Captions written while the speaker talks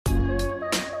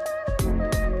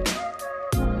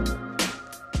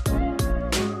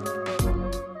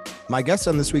My guest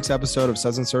on this week's episode of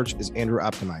Suds and Search is Andrew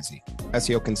Optimizy,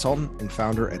 SEO consultant and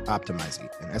founder at Optimizy,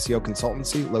 an SEO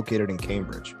consultancy located in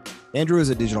Cambridge. Andrew is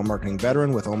a digital marketing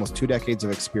veteran with almost 2 decades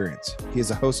of experience. He is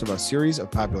a host of a series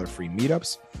of popular free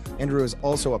meetups. Andrew is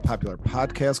also a popular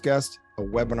podcast guest, a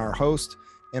webinar host,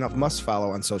 and a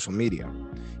must-follow on social media.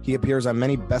 He appears on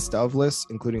many best of lists,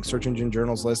 including Search Engine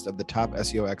Journal's list of the top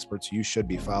SEO experts you should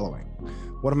be following.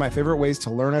 One of my favorite ways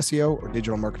to learn SEO or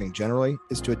digital marketing generally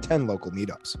is to attend local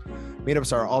meetups.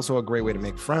 Meetups are also a great way to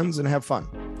make friends and have fun.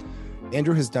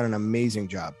 Andrew has done an amazing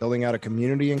job building out a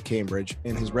community in Cambridge,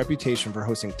 and his reputation for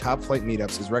hosting top flight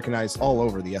meetups is recognized all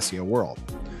over the SEO world.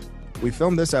 We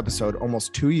filmed this episode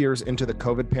almost 2 years into the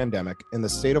COVID pandemic, and the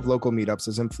state of local meetups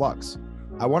is in flux.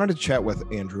 I wanted to chat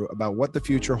with Andrew about what the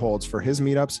future holds for his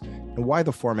meetups and why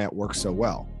the format works so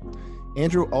well.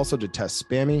 Andrew also detests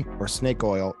spammy or snake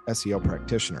oil SEO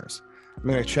practitioners. I'm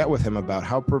going to chat with him about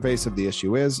how pervasive the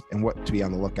issue is and what to be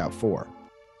on the lookout for.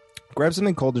 Grab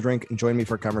something cold to drink and join me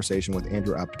for a conversation with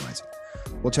Andrew Optimizy.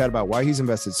 We'll chat about why he's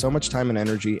invested so much time and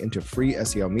energy into free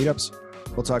SEO meetups.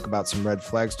 We'll talk about some red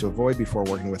flags to avoid before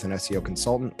working with an SEO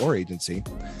consultant or agency.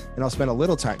 And I'll spend a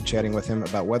little time chatting with him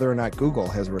about whether or not Google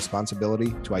has a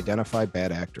responsibility to identify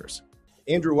bad actors.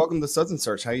 Andrew, welcome to Suds and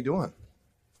Search. How you doing?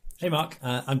 Hey, Mark.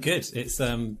 it's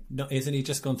only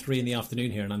just gone 3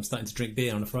 p.m. here, and I'm starting to drink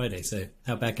beer on a Friday. So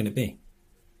how bad can it be?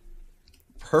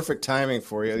 Perfect timing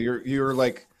for you. You're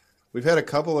like, we've had a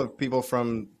couple of people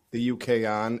from the UK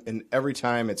on, and every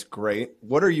time it's great.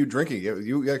 What are you drinking?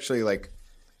 You actually like,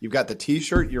 you've got the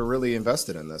T-shirt. You're really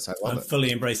invested in this. I'm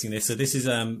fully embracing this. So this is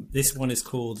this one is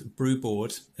called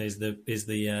Brewboard. Is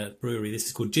the brewery. This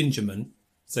is called Gingerman.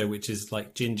 So which is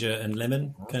like ginger and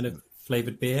lemon kind of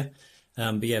flavored beer.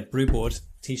 But yeah, Brewboard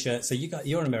T-shirt. So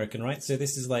you're an American, right? So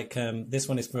this is like this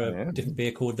one is for a different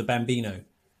beer called the Bambino,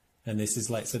 and this is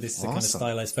like, so this is awesome. A kind of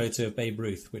stylized photo of Babe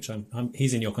Ruth, which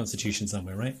he's in your Constitution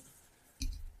somewhere, right?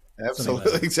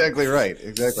 Absolutely, like exactly right,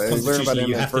 exactly. I learned about him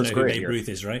you in have first to know who grade Babe here. Ruth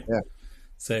is, right? Yeah.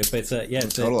 So, but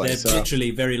they're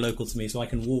literally very local to me, so I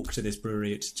can walk to this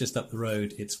brewery. It's just up the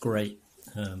road. It's great.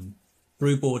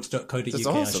 Brewboard.co.uk.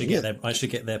 Awesome. I should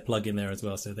get their plug in there as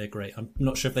well. So they're great. I'm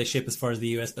not sure if they ship as far as the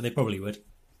US, but they probably would.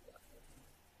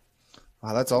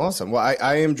 Wow, that's awesome. Well,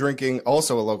 I am drinking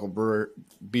also a local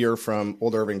beer from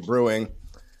Old Irving Brewing,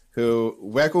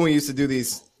 who back when we used to do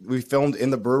these, we filmed in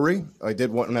the brewery. I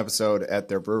did one episode at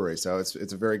their brewery, so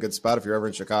it's a very good spot if you're ever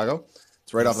in Chicago.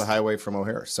 It's right off the highway from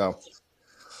O'Hare. So,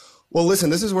 well, listen,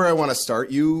 this is where I want to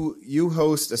start. You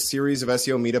host a series of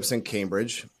SEO meetups in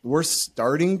Cambridge. We're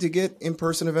starting to get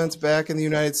in-person events back in the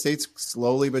United States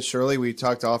slowly but surely. We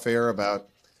talked off air about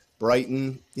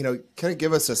Brighton. You know, kind of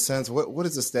give us a sense. What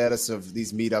is the status of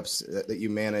these meetups that you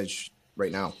manage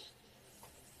right now?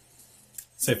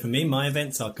 So for me, my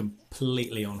events are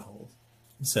completely on hold.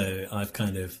 So I've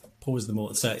kind of paused them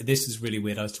all. So this is really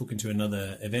weird. I was talking to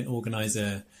another event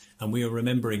organizer, and we were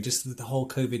remembering just that the whole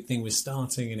COVID thing was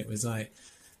starting, and it was like,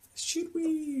 should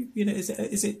we,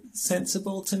 is it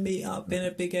sensible to meet up in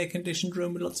a big air conditioned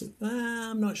room with lots of,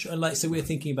 I'm not sure. Like, so we're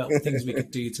thinking about things we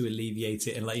could do to alleviate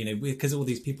it. And like, because all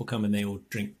these people come and they all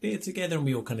drink beer together and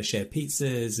we all kind of share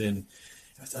pizzas, and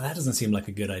so that doesn't seem like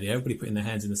a good idea. Everybody putting their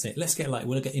hands in the same.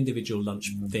 We'll get individual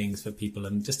lunch things for people,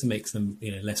 and just to make them,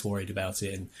 less worried about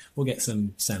it, and we'll get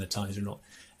some sanitizer and all.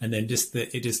 And then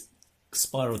it just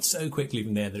spiraled so quickly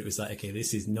from there that it was like, okay,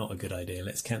 this is not a good idea.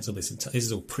 Let's cancel this. This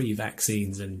is all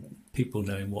pre-vaccines and people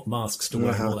knowing what masks to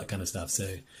wear and all that kind of stuff.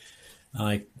 So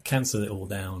I cancelled it all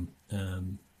down.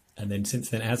 And then since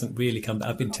then, it hasn't really come back.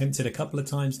 I've been tempted a couple of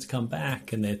times to come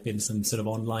back, and there've been some sort of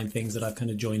online things that I've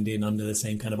kind of joined in under the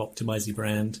same kind of Optimizy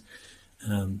brand.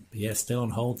 But yeah, still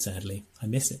on hold, sadly. I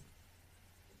miss it.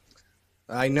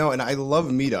 I know, and I love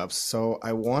meetups, so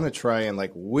I want to try and,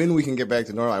 like, when we can get back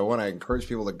to normal, I want to encourage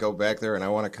people to go back there, and I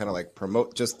want to kind of, like,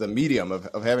 promote just the medium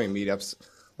of having meetups.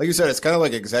 Like you said, it's kind of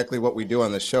like exactly what we do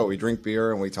on the show. We drink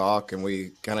beer, and we talk, and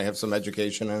we kind of have some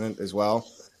education in it as well.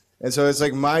 And so it's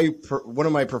like one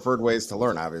of my preferred ways to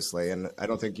learn, obviously, and I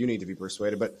don't think you need to be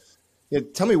persuaded. But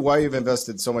tell me why you've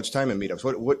invested so much time in meetups.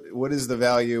 What is the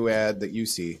value add that you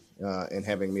see in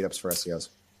having meetups for SEOs?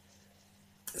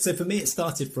 So for me, it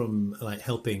started from like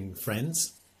helping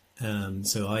friends.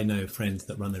 So I know friends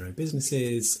that run their own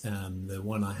businesses. The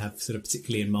one I have sort of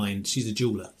particularly in mind, she's a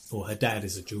jeweler, or her dad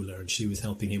is a jeweler, and she was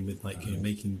helping him with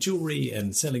making jewelry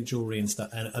and selling jewelry and stuff,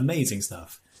 and amazing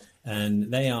stuff.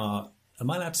 And they are. Am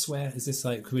I allowed to swear? Is this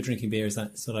like, we're drinking beer? Is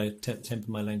that sort of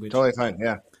temper my language? Totally fine,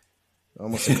 yeah.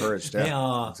 Almost encouraged, yeah. They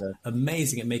are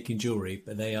amazing at making jewelry,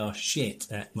 but they are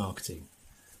shit at marketing.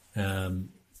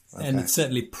 And it's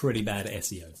certainly pretty bad at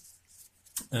SEO.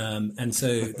 And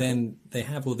so then they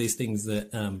have all these things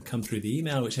that come through the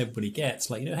email, which everybody gets,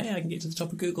 like, hey, I can get to the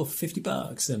top of Google for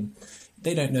 $50. And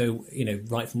they don't know,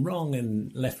 right from wrong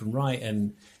and left from right.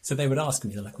 And so they would ask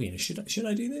me, they're like, well, should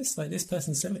I do this? Like, this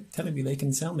person's telling me they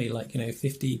can sell me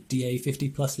 50 DA 50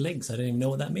 plus links. I don't even know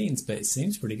what that means, but it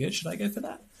seems pretty good. Should I go for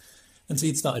that? And so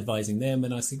you'd start advising them.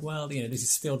 And I think, well, this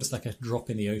is still just like a drop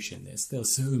in the ocean. There's still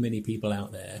so many people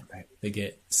out there that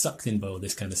get sucked in by all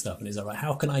this kind of stuff. And it's like,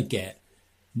 how can I get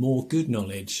more good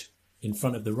knowledge in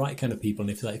front of the right kind of people?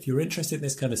 And if you're interested in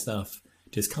this kind of stuff,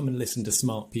 just come and listen to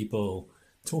smart people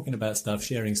talking about stuff,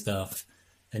 sharing stuff.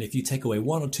 And if you take away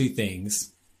one or two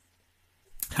things,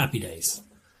 happy days.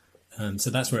 So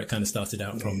that's where it kind of started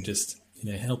out from, just,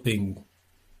 helping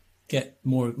get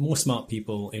more smart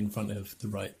people in front of the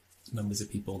right numbers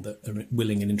of people that are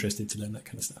willing and interested to learn that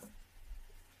kind of stuff.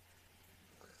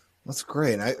 That's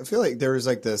great. And I feel like there's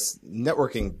like this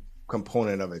networking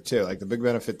component of it too. Like, the big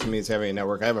benefit to me is having a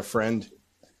network. I have a friend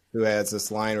who has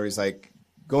this line where he's like,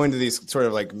 going to these sort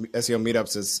of like SEO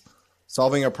meetups is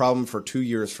solving a problem for 2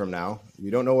 years from now.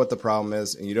 You don't know what the problem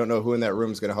is, and you don't know who in that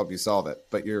room is going to help you solve it,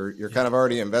 but you're kind of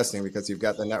already investing because you've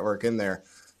got the network in there.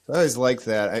 So I always like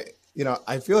that.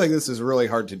 I feel like this is really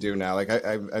hard to do now. Like,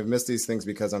 I've missed these things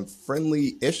because I'm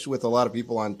friendly-ish with a lot of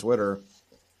people on Twitter,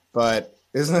 but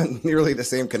isn't nearly the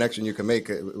same connection you can make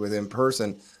with in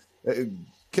person.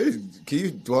 Can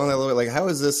you dwell on that a little bit? Like, how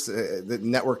has this, the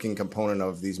networking component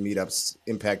of these meetups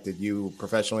impacted you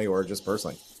professionally or just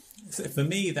personally? So for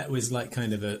me, that was like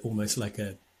kind of almost like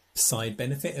a side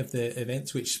benefit of the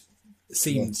events, which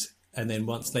seemed, and then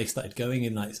once they started going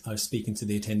and like I was speaking to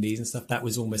the attendees and stuff, that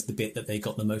was almost the bit that they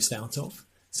got the most out of.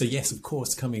 So yes, of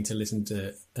course, coming to listen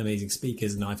to amazing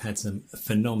speakers, and I've had some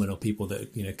phenomenal people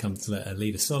that come to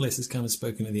Leader Solis has come and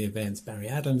spoken at the events. Barry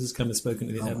Adams has come and spoken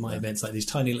at my events, like these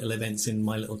tiny little events in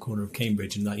my little corner of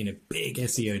Cambridge, and big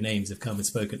SEO names have come and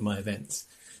spoken at my events,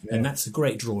 and that's a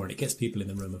great draw, and it gets people in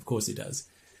the room. Of course, it does.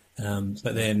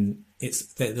 But then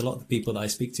it's a lot of the people that I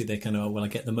speak to, they kind of, I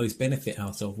get the most benefit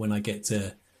out of when I get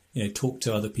to, talk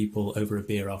to other people over a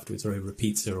beer afterwards, or over a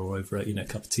pizza, or over a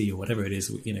cup of tea, or whatever it is.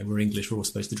 We're English, we're all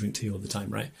supposed to drink tea all the time,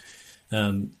 right?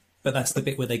 But that's the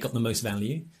bit where they got the most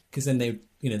value, because then they'd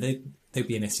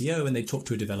be an SEO and they'd talk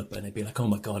to a developer and they'd be like, oh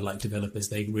my God, like developers,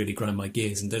 they really grind my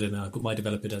gears, and my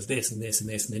developer does this and this and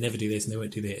this, and they never do this and they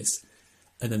won't do this.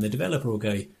 And then the developer will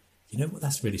go, you know what,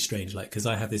 that's really strange. Like, because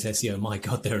I have this SEO, my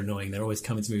God, they're annoying. They're always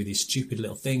coming to me with these stupid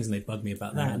little things and they bug me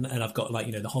about that. And I've got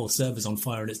the whole server's on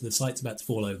fire and the site's about to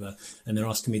fall over. And they're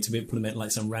asking me to implement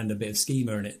like some random bit of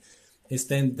schema, and it's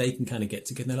then they can kind of get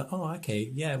together. They're like, oh,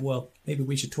 okay, yeah, well, maybe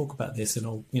we should talk about this,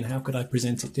 and how could I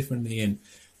present it differently? And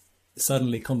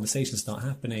suddenly conversations start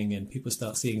happening and people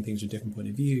start seeing things from different point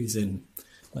of views. And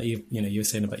like you were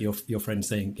saying about your friend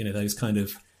saying, those kind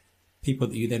of people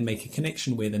that you then make a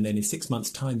connection with, and then in 6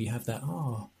 months' time you have that,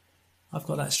 I've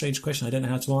got that strange question, I don't know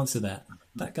how to answer that.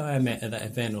 That guy I met at that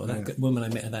event, or that woman I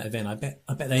met at that event, I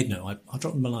bet they'd know. I'll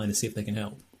drop them a line and see if they can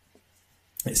help.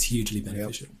 It's hugely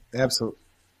beneficial. Yep.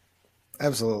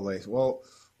 Absolutely. Well,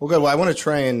 good. Well, I want to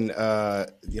try and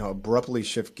abruptly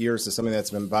shift gears to something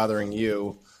that's been bothering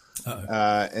you.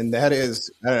 And that is,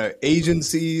 I don't know,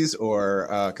 agencies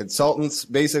or consultants,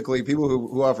 basically people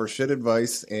who offer shit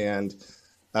advice. And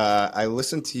I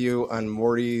listened to you on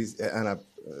a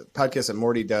podcast that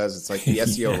Morty does. It's like the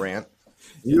SEO rant.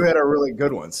 You had a really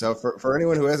good one. So for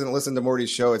anyone who hasn't listened to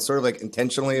Morty's show, it's sort of like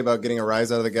intentionally about getting a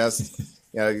rise out of the guest.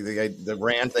 The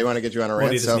rant, they want to get you on a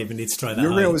rant. Morty doesn't even need to try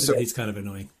that. He's kind of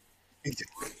annoying.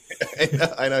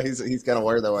 I know he's kind of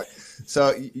wired that way.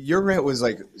 So your rant was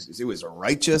like, it was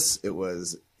righteous. It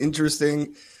was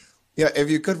interesting. Yeah, if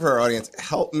you could, for our audience,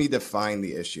 help me define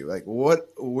the issue. Like,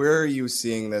 where are you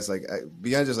seeing this? Like,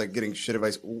 beyond just like getting shit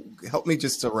advice, help me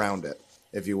just surround it,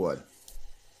 if you would.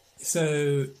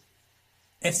 So,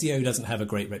 SEO doesn't have a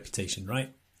great reputation,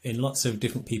 right? In lots of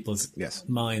different people's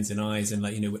minds and eyes, and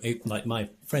like my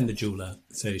friend the jeweler,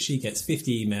 so she gets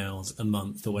 50 emails a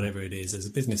month or whatever it is as a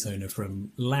business owner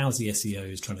from lousy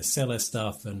SEOs trying to sell her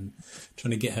stuff and trying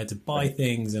to get her to buy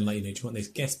things, and do you want this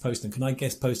guest post, and can I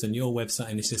guest post on your website?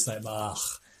 And it's just like,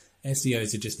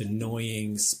 SEOs are just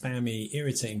annoying, spammy,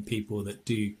 irritating people that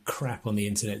do crap on the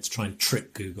internet to try and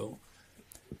trick Google.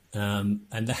 And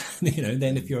that,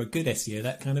 then if you're a good SEO,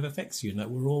 that kind of affects you, and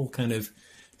we're all kind of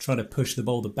trying to push the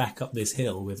boulder back up this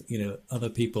hill with other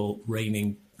people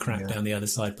raining crap down the other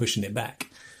side, pushing it back.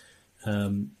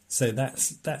 So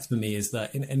that's for me is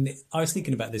that, and I was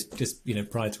thinking about this just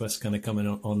prior to us kind of coming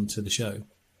on to the show,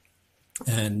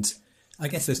 and I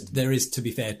guess there is, to be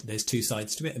fair, there's two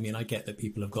sides to it. I mean, I get that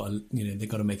people have got they've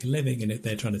got to make a living, and if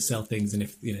they're trying to sell things, and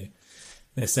if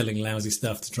they're selling lousy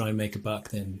stuff to try and make a buck,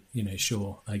 then,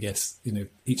 sure, I guess,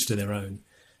 each to their own.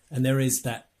 And there is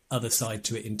that other side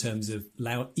to it in terms of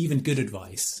even good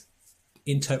advice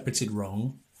interpreted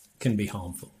wrong can be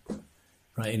harmful,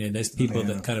 right? There's people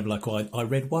that kind of like, well, I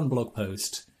read one blog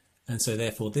post and so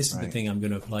therefore this is the thing I'm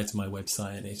going to apply to my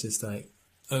website. And it's just like,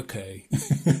 okay,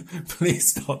 please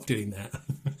stop doing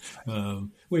that.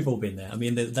 We've all been there. I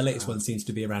mean, the latest one seems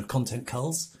to be around content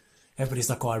culls. Everybody's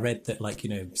like, oh, I read that, like,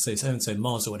 so-and-so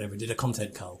Mars or whatever did a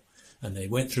content cull. And they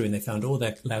went through and they found all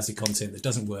their lousy content that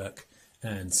doesn't work.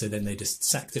 And so then they just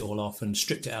sacked it all off and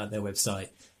stripped it out of their website.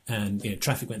 And,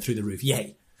 traffic went through the roof.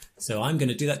 Yay. So I'm going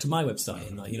to do that to my website.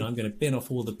 And, I'm going to bin off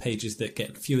all the pages that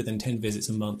get fewer than 10 visits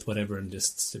a month, whatever, and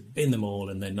just bin them all.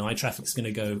 And then my traffic's going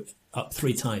to go up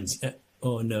 3 times.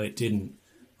 Oh, no, it didn't.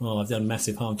 Oh, I've done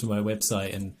massive harm to my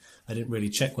website and I didn't really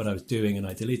check what I was doing. And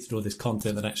I deleted all this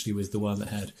content that actually was the one that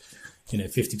had,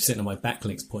 50% of my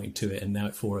backlinks pointing to it. And now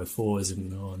at 404s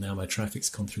and now my traffic's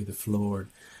gone through the floor.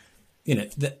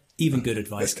 That even good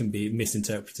advice can be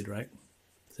misinterpreted, right?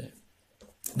 So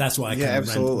that's why I kind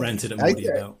of ranted at Morty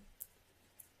about.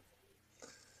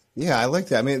 Yeah, I like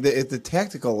that. I mean, at the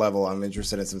tactical level, I'm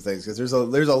interested in some things because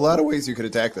there's a lot of ways you could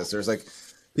attack this. There's like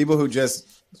people who just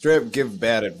straight up give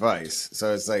bad advice.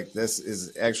 So it's like, this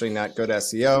is actually not good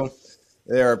SEO.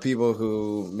 There are people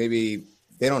who maybe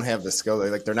they don't have the skill.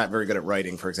 Like they're not very good at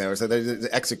writing, for example. So the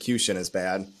execution is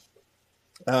bad.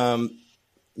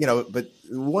 But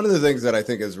one of the things that I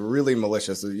think is really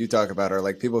malicious that you talk about are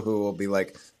like people who will be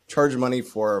like charge money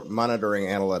for monitoring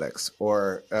analytics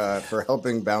or for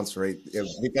helping bounce rate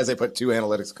because they put 2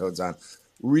 analytics codes on.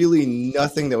 Really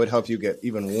nothing that would help you get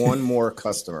even one more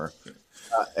customer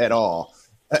at all.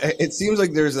 It seems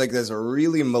like there's like this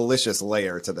really malicious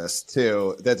layer to this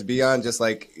too. That's beyond just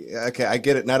like, okay, I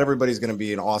get it. Not everybody's going to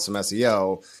be an awesome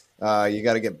SEO. You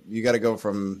got to go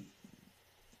from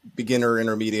beginner,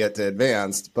 intermediate to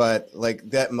advanced, but like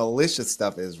that malicious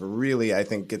stuff is really, I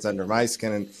think, gets under my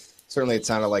skin, and certainly it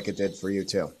sounded like it did for you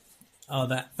too. Oh,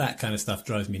 that kind of stuff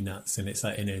drives me nuts, and it's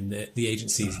like the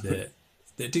agencies that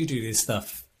do this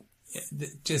stuff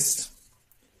just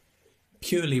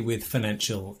purely with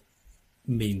financial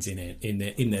means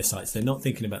in their sites. They're not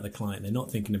thinking about the client. They're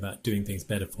not thinking about doing things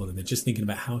better for them. They're just thinking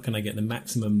about how can I get the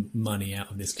maximum money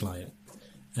out of this client.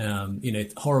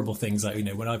 Horrible things like,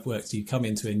 when I've worked, you come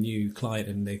into a new client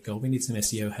and they go, we need some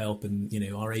SEO help. And,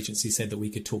 our agency said that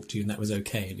we could talk to you and that was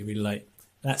okay. And you're really like,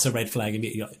 that's a red flag. And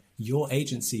you're like, your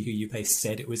agency who you pay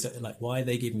said it was like, why are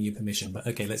they giving you permission? But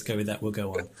okay, let's go with that. We'll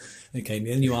go on. Okay. And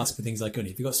then you ask for things like, have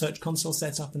you got Search Console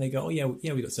set up? And they go, oh yeah,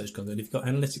 we got Search Console. And if you've got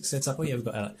analytics set up, oh yeah, we've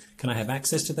got, can I have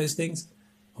access to those things?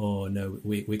 Oh no,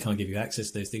 we can't give you access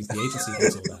to those things. The agency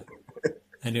does all that.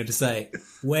 And you're to say,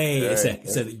 wait a sec.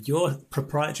 So that your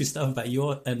proprietary stuff about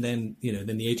and then,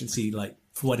 then the agency, like,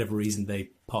 for whatever reason, they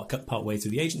part ways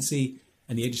with the agency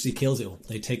and the agency kills it all.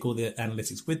 They take all the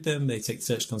analytics with them. They take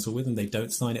Search Console with them. They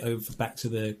don't sign it over back to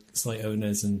the site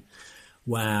owners. And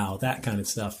wow, that kind of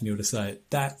stuff. And you're to say,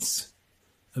 I'm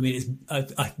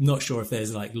not sure if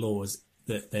there's like laws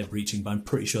that they're breaching, but I'm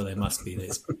pretty sure there must be. That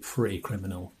it's pretty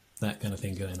criminal, that kind of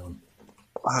thing going on.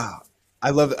 Wow. I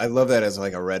love that as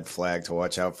like a red flag to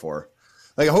watch out for.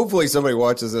 Like, hopefully somebody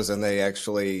watches this and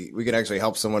we can actually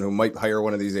help someone who might hire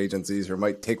one of these agencies or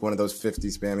might take one of those 50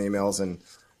 spam emails and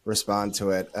respond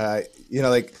to it.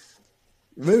 Like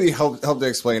maybe help to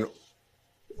explain.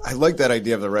 I like that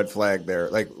idea of the red flag there.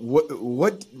 Like what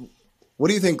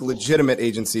do you think legitimate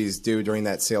agencies do during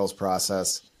that sales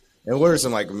process? And what are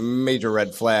some like major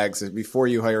red flags that before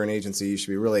you hire an agency, you should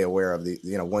be really aware of the,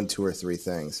 1, 2, or 3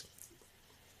 things?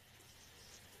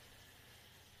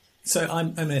 So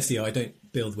I'm an SEO. I don't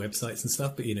build websites and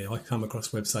stuff, but I come across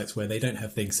websites where they don't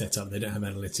have things set up, they don't have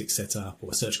analytics set up,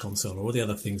 or Search Console, or all the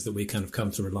other things that we kind of come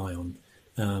to rely on.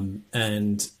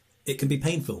 And it can be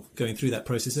painful going through that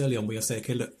process early on. We'll say,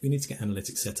 okay, look, we need to get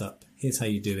analytics set up. Here's how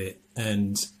you do it.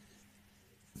 And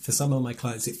for some of my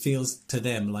clients, it feels to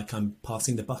them like I'm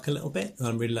passing the buck a little bit. And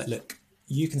I'm really like, look,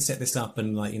 you can set this up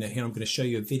and like, here, I'm going to show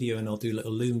you a video and I'll do a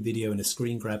little Loom video and a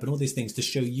screen grab and all these things to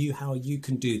show you how you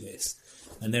can do this.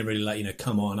 And they're really like,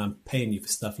 come on, I'm paying you for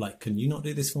stuff. Like, can you not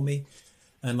do this for me?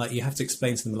 And like, you have to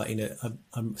explain to them, like,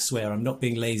 I swear, I'm not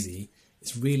being lazy.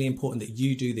 It's really important that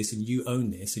you do this and you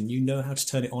own this and you know how to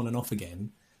turn it on and off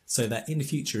again so that in the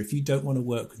future, if you don't want to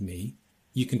work with me,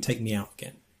 you can take me out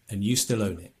again and you still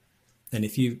own it. And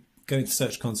if you go into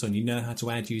Search Console and you know how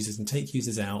to add users and take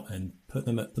users out and put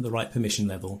them at the right permission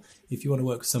level, if you want to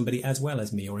work with somebody as well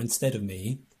as me or instead of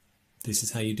me, this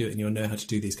is how you do it and you'll know how to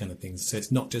do these kind of things. So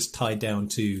it's not just tied down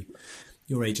to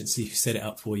your agency who set it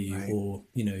up for you, right, or,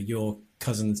 your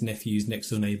cousin's nephew's next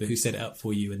door neighbor who set it up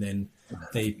for you, and then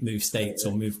they move states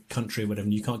or move country or whatever,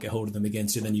 and you can't get hold of them again.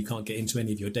 So then you can't get into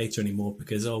any of your data anymore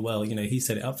because, oh, well, he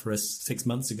set it up for us 6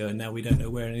 months ago and now we don't know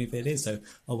where any of it is. So,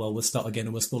 oh, well, we'll start again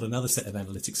and we'll install another set of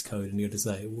analytics code. And you're just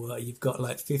like, well, you've got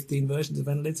like 15 versions of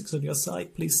analytics on your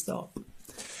site. Please stop.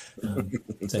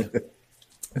 So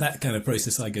that kind of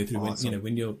process I go through Awesome.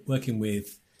 when you're working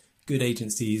with good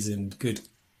agencies and good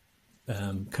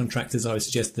contractors. I would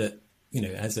suggest that,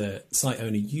 as a site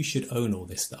owner, you should own all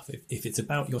this stuff. If it's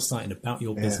about your site and about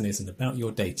your business and about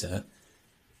your data,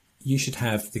 you should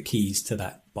have the keys to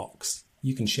that box.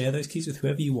 You can share those keys with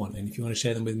whoever you want. And if you want to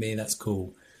share them with me, that's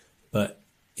cool. But,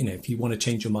 if you want to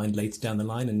change your mind later down the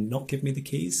line and not give me the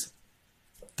keys,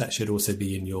 that should also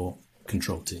be in your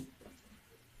control too.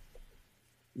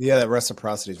 Yeah, that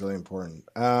reciprocity is really important.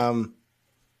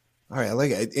 All right, I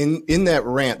like it. In that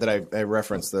rant that I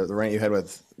referenced, the rant you had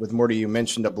with Morty, you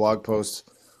mentioned a blog post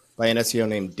by an SEO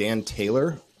named Dan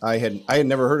Taylor. I had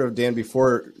never heard of Dan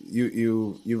before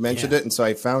you mentioned it, and so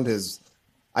I found his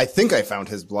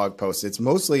blog post. It's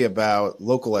mostly about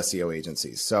local SEO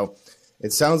agencies. So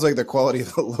it sounds like the quality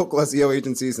of the local SEO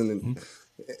agencies in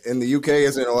the UK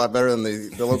isn't a lot better than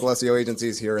the local SEO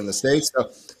agencies here in the States.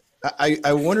 So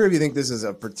I wonder if you think this is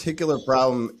a particular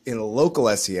problem in local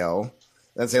SEO,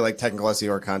 let's say like technical SEO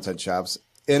or content shops.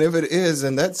 And if it is,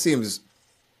 then that seems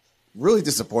really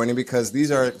disappointing because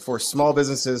these are for small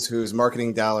businesses whose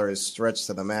marketing dollar is stretched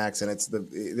to the max. And it's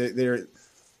they're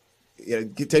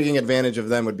taking advantage of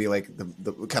them would be like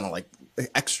the kind of like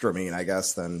extra mean, I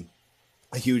guess, than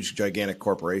a huge, gigantic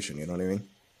corporation. You know what I mean?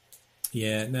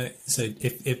 Yeah, no. So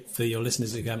if for your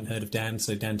listeners who haven't heard of Dan,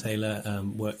 so Dan Taylor,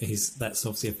 that's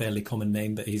obviously a fairly common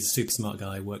name, but he's a super smart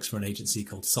guy. Works for an agency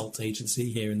called Salt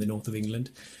Agency here in the north of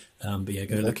England. But yeah,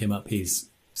 go look him up. He's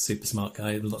super smart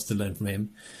guy. Lots to learn from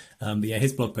him. But yeah,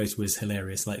 his blog post was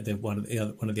hilarious. Like one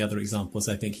of the other examples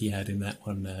I think he had in that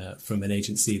one from an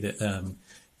agency that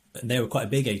they were quite a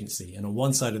big agency, and on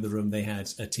one side of the room they had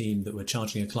a team that were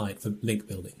charging a client for link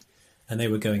building. And they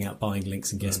were going out buying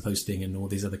links and guest posting and all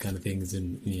these other kind of things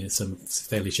and some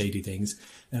fairly shady things.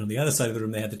 And on the other side of the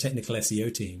room, they had the technical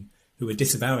SEO team who were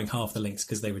disavowing half the links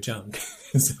because they were junk.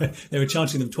 So they were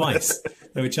charging them twice.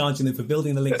 They were charging them for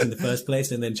building the links in the first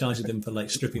place and then charging them for like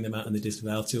stripping them out in the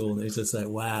disavow tool. And it's just like,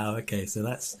 wow, okay, so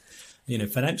that's,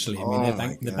 financially, I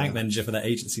mean, the bank manager for that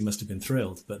agency must have been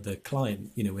thrilled. But the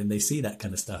client, when they see that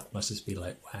kind of stuff, must just be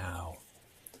like, wow.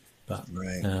 But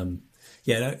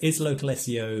yeah, is local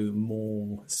SEO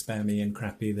more spammy and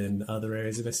crappy than other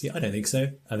areas of SEO? I don't think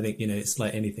so. I think, it's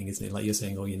like anything, isn't it? Like you're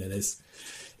saying,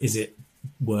 is it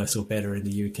worse or better in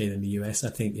the UK than the US?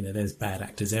 I think, there's bad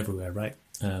actors everywhere, right?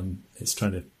 It's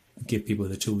trying to give people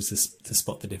the tools to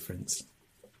spot the difference.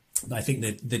 But I think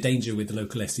that the danger with the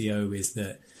local SEO is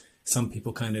that some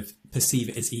people kind of perceive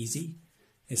it as easy.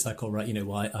 It's like, all right,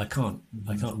 I can't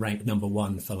rank number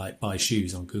one for like buy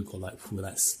shoes on Google. Like, well,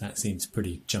 that seems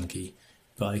pretty junky.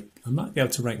 But I might be able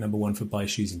to rank number one for buy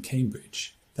shoes in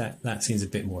Cambridge. That seems a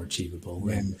bit more achievable.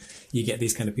 Yeah. And you get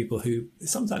these kind of people who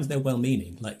sometimes they're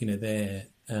well-meaning, like, they're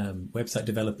website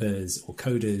developers or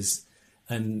coders,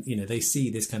 and, they see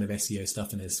this kind of SEO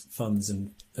stuff and there's funds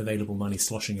and available money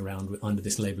sloshing around under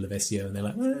this label of SEO. And they're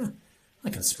like, I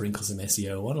can sprinkle some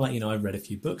SEO on. Like, I've read a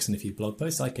few books and a few blog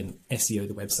posts. I can SEO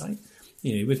the website.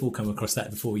 We've all come across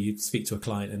that before. You speak to a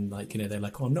client and they're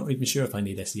like, oh, I'm not even sure if I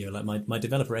need SEO. Like my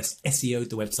developer SEO'd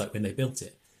the website when they built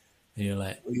it. And you're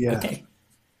like, okay,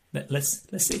 let's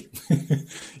see.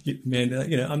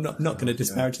 I'm not going to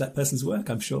disparage that person's work.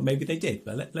 I'm sure maybe they did,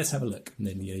 but let's have a look. And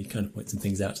then, you kind of point some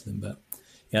things out to them. But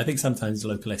yeah, I think sometimes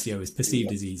local SEO is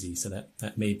perceived as easy. So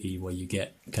that may be where you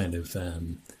get kind of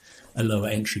a lower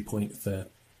entry point for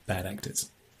bad actors.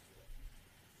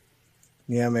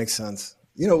 Yeah, makes sense.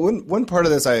 One part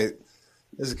of this, this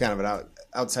is kind of an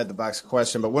outside the box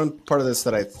question, but one part of this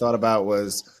that I thought about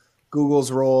was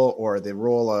Google's role or the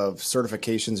role of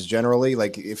certifications generally.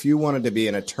 Like if you wanted to be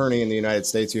an attorney in the United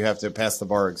States, you have to pass the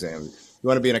bar exam. You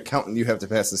want to be an accountant, you have to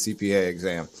pass the CPA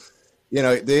exam.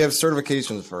 They have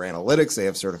certifications for analytics. They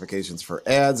have certifications for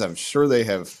ads. I'm sure they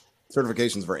have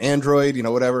certifications for Android,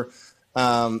 whatever.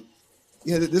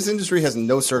 This industry has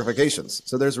no certifications.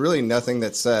 So there's really nothing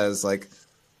that says like,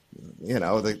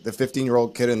 the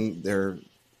 15-year-old kid in their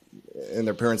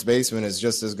parents' basement is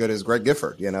just as good as Greg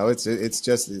Gifford.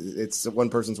 It's one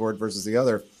person's word versus the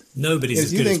other. Nobody's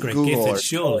as good as Greg Gifford,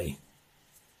 surely.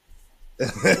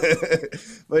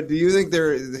 But do you think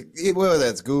whether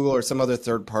that's Google or some other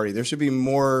third party, there should be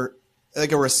more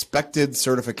like a respected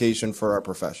certification for our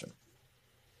profession?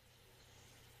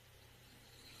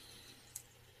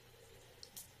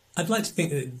 I'd like to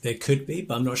think that there could be,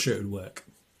 but I'm not sure it would work.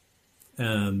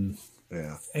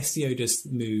 SEO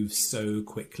just moves so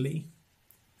quickly,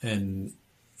 and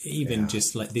even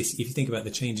just like this, if you think about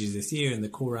the changes this year and the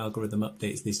core algorithm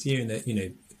updates this year, and that, you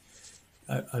know,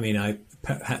 I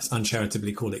perhaps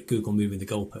uncharitably call it Google moving the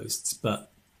goalposts,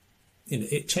 but you know,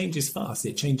 it changes fast.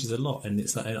 It changes a lot, and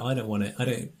it's like I don't want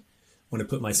to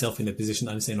put myself in a position.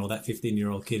 I'm saying, that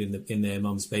 15-year-old kid in their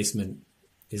mum's basement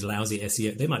is lousy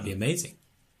SEO. They might be amazing.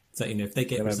 So, you know, if they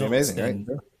get results, amazing, then,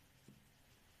 right?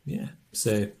 Yeah.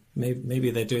 So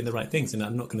maybe they're doing the right things. And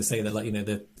I'm not going to say that, like, you know,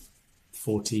 the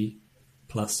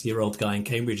 40-plus-year-old guy in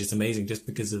Cambridge is amazing just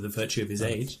because of the virtue of his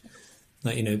age.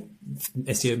 Like, you know,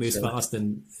 SEO moves fast,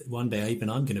 and one day even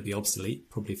I'm going to be obsolete,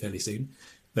 probably fairly soon.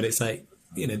 But it's like,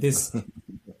 you know, this.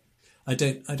 I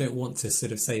don't want to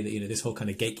sort of say that, you know, this whole kind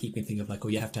of gatekeeping thing of like,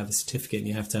 you have to have a certificate and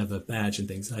you have to have a badge and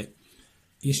things. Like,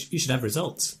 you should have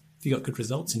results. If you got good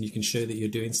results and you can show that you're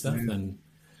doing stuff and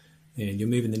you know, you're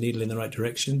moving the needle in the right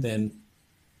direction, then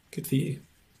good for you.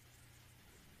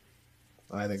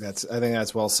 I think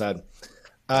that's well said.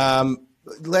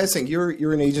 Last thing,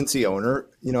 you're an agency owner.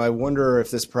 You know, I wonder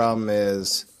if this problem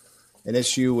is an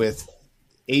issue with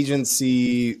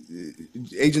agencies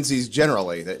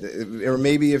generally, or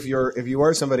maybe if you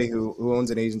are somebody who owns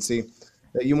an agency,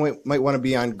 that you might want to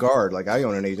be on guard. Like, I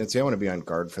own an agency, I want to be on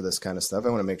guard for this kind of stuff. I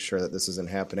want to make sure that this isn't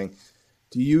happening.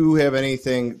 Do you have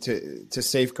anything to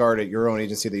safeguard at your own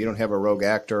agency, that you don't have a rogue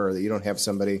actor, or that you don't have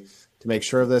somebody to make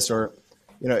sure of this? Or,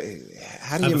 you know,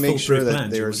 how do you make sure that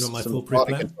there's some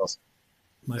quality controls?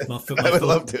 I would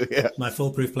love to. Yeah. My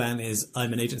foolproof plan is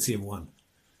I'm an agency of one.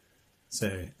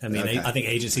 So, I mean, okay. I think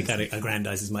agency kind of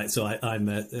aggrandizes my, so I'm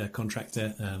a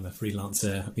contractor, a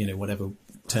freelancer, you know, whatever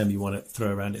term you want to throw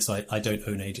around it. So I don't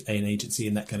own an agency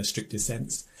in that kind of strictest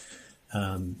sense.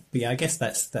 But yeah, I guess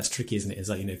that's tricky, isn't it? Is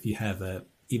like, you know, if you have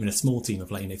even a small team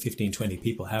of, like, you know, 15, 20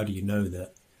 people, how do you know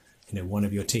that, you know, one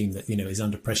of your team that, you know, is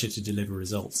under pressure to deliver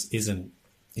results isn't,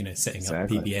 you know, setting up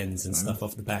PBNs and stuff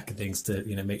off the back of things to,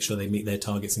 you know, make sure they meet their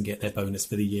targets and get their bonus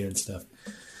for the year and stuff.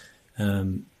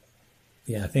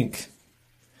 Yeah, I think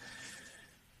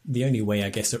the only way, I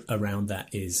guess, around that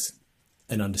is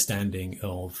an understanding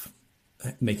of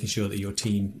making sure that your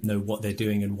team know what they're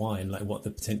doing and why, and like what the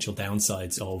potential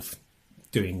downsides of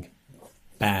doing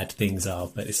bad things are.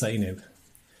 But it's like, you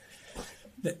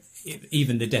know,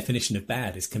 even the definition of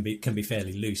bad can be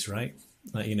fairly loose, right?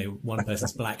 Like, you know, one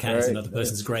person's black hat is another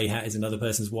person's grey hat is another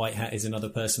person's white hat is another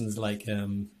person's, like,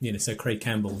 you know, so Craig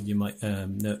Campbell, you might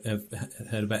have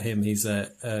heard about him. He's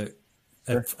I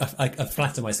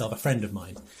flatter myself, a friend of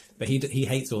mine, but he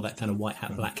hates all that kind of white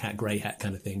hat, black hat, grey hat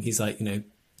kind of thing. He's like, you know,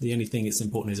 the only thing that's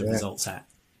important is a results hat.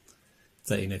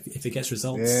 So, you know, if it gets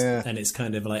results and it's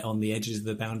kind of like on the edges of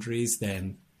the boundaries,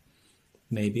 then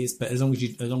maybe but as long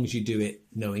as you do it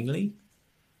knowingly,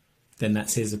 then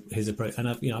that's his approach. And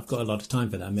I've got a lot of time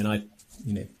for that. I mean, I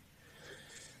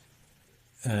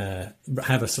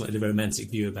have a slightly romantic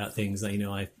view about things. Like, you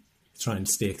know, I try and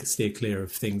steer clear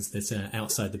of things that are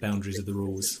outside the boundaries of the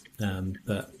rules.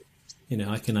 But, you know,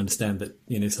 I can understand that,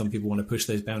 you know, some people want to push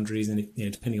those boundaries, and, you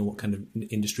know, depending on what kind of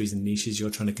industries and niches you're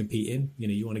trying to compete in, you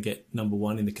know, you want to get number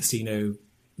one in the casino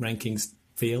rankings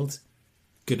field.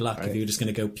 Good luck if you're just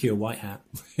going to go pure white hat.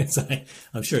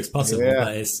 I'm sure it's possible,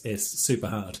 but it's super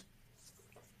hard.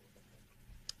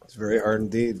 It's very hard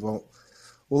indeed. Well,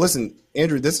 listen,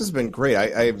 Andrew, this has been great.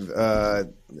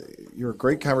 You're a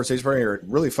great conversation partner. You're a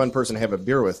really fun person to have a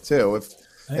beer with too.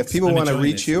 If people want to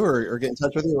reach you or get in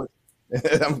touch with you,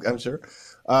 I'm sure.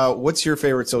 What's your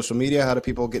favorite social media? How do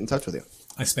people get in touch with you?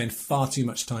 I spend far too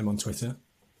much time on Twitter.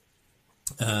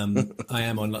 I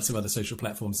am on lots of other social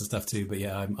platforms and stuff too, but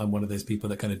yeah, I'm one of those people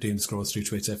that kind of doom scrolls through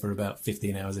Twitter for about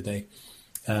 15 hours a day.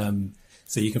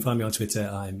 So you can find me on Twitter.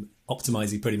 I'm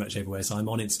Optimizing pretty much everywhere. So I'm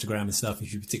on Instagram and stuff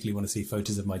if you particularly want to see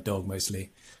photos of my dog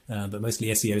mostly. But mostly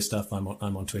SEO stuff, I'm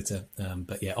on Twitter.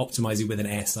 But yeah, Optimizing with an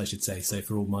S, I should say. So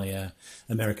for all my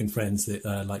American friends that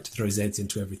like to throw Zs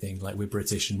into everything, like we're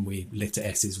British and we litter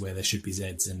S's where there should be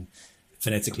Zs, and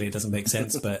phonetically it doesn't make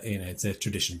sense, but you know, it's a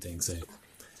tradition thing. So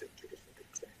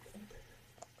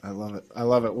I love it. I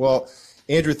love it. Well,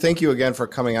 Andrew, thank you again for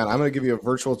coming on. I'm going to give you a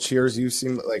virtual cheers. You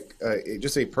seem like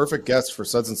just a perfect guest for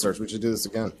Suds and Search. We should do this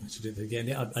again. We should do this again.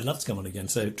 Yeah, I'd love to come on again.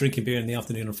 So drinking beer in the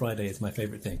afternoon on Friday is my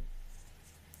favorite thing.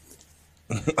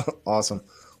 Awesome.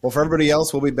 Well, for everybody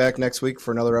else, we'll be back next week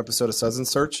for another episode of Suds and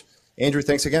Search. Andrew,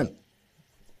 thanks again.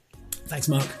 Thanks,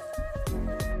 Mark.